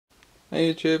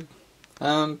Hey YouTube,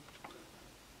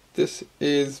 this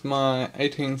is my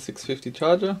 18650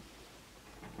 charger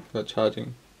for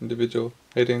charging individual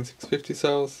 18650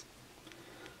 cells.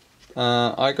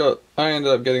 I ended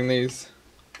up getting these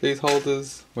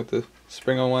holders with the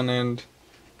spring on one end,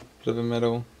 bit of a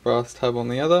metal brass tab on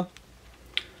the other.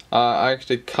 I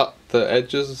actually cut the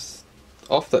edges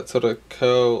off that sort of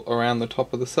curl around the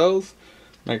top of the cells,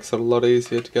 makes it a lot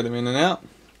easier to get them in and out.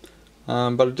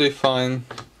 But I do find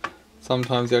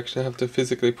sometimes you actually have to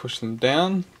physically push them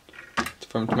down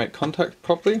for them to make contact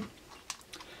properly.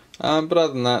 But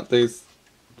other than that, these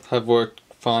have worked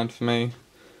fine for me.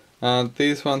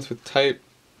 These ones with tape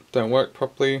don't work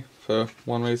properly for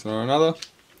one reason or another.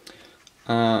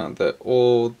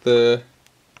 All the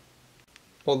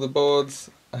boards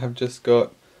have just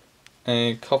got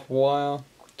a copper wire,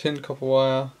 tin copper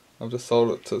wire. I've just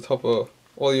soldered it to the top of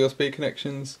all USB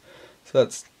connections, so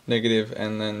that's negative,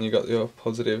 and then you got your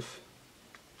positive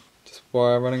just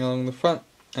wire running along the front,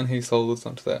 and he solders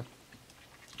onto there.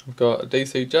 I've got a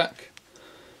DC jack,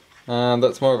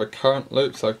 that's more of a current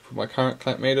loop, so I can put my current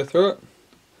clamp meter through it.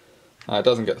 It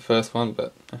doesn't get the first one,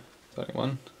 but it's only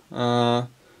one.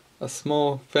 A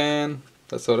small fan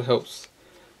that sort of helps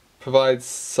provide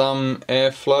some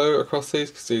airflow across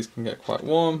these, because these can get quite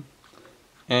warm,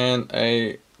 and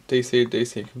a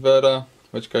DC-DC converter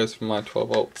which goes from my 12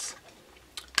 volts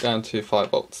down to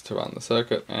 5 volts to run the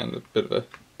circuit, and a bit of a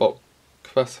bulk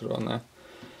capacitor on there.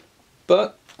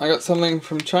 But I got something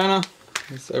from China,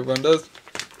 as everyone does,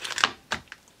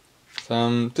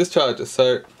 some dischargers.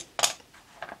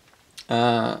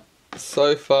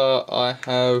 So far I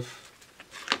have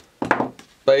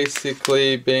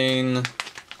basically been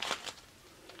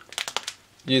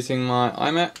using my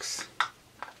iMacs.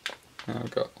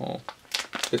 I've got all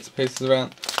bits and pieces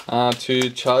around to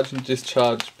charge and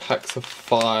discharge packs of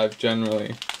 5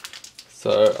 generally,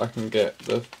 so I can get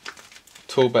the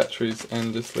tool batteries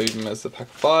and just leave them as the pack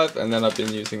of 5, and then I've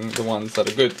been using the ones that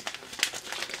are good.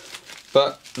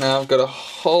 But now I've got a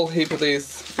whole heap of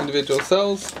these individual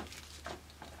cells,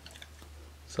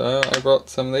 so I brought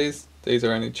some of these. These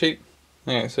are only cheap.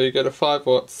 Okay, so you get a 5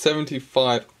 watt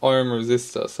 75 ohm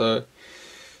resistor, so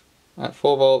at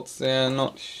 4 volts, yeah,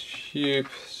 not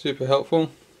super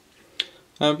helpful.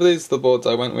 But these are the boards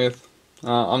I went with.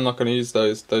 I'm not going to use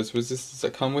those resistors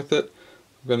that come with it.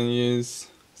 I'm going to use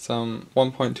some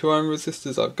 1.2 ohm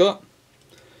resistors I've got.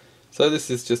 So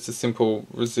this is just a simple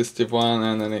resistive one,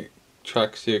 and then it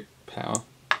tracks your power.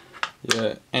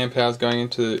 Your amp hours going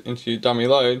into your dummy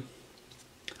load,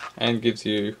 and gives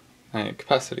you a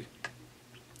capacity.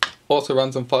 Also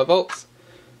runs on 5 volts.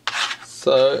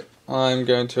 So I'm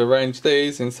going to arrange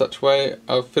these in such a way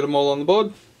I'll fit them all on the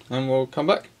board, and we'll come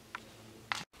back.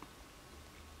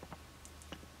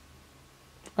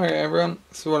 Okay everyone,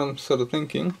 this is what I'm sort of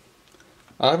thinking.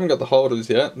 I haven't got the holders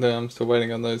yet, I'm still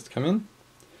waiting on those to come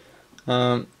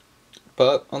in.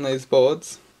 But on these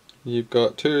boards you've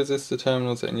got 2 resistor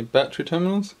terminals and your battery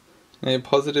terminals. And your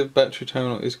positive battery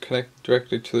terminal is connected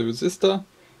directly to the resistor,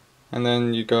 and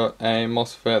then you got a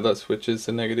MOSFET that switches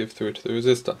the negative through to the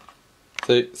resistor.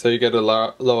 So you get a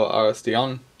lower RSD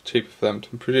on, cheaper for them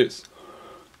to produce.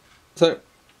 So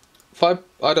if I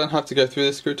don't have to go through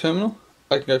the screw terminal,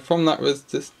 I can go from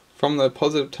from the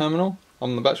positive terminal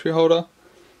on the battery holder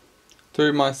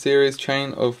through my series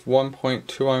chain of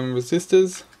 1.2 ohm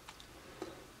resistors,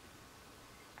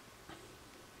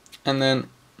 and then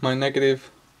my negative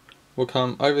will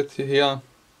come over to here,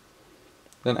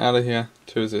 then out of here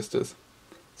to resistors.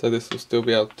 So this will still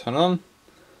be able to turn on.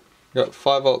 Got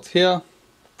 5 volts here,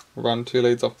 run 2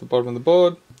 leads off the bottom of the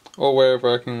board, or wherever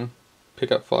I can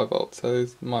pick up 5 volts. So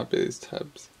these might be these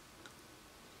tabs.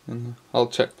 And I'll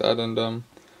check that, and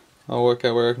I'll work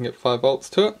out where I can get 5 volts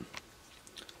to it.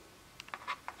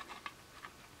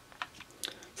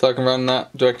 So I can run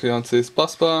that directly onto this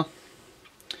bus bar,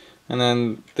 and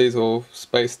then these will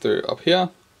space through up here,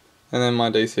 and then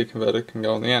my DC converter can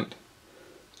go on the end.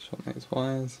 Short these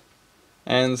wires,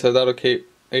 and so that'll keep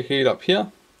a heat up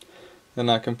here. Then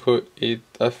I can put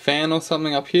a fan or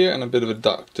something up here and a bit of a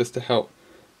duct just to help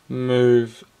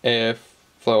move air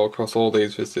flow across all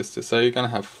these resistors. So you're going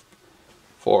to have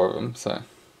 4 of them, so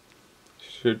you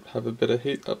should have a bit of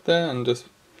heat up there and just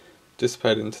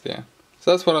dissipate into the air. So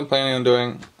that's what I'm planning on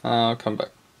doing. I'll come back,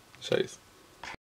 show you.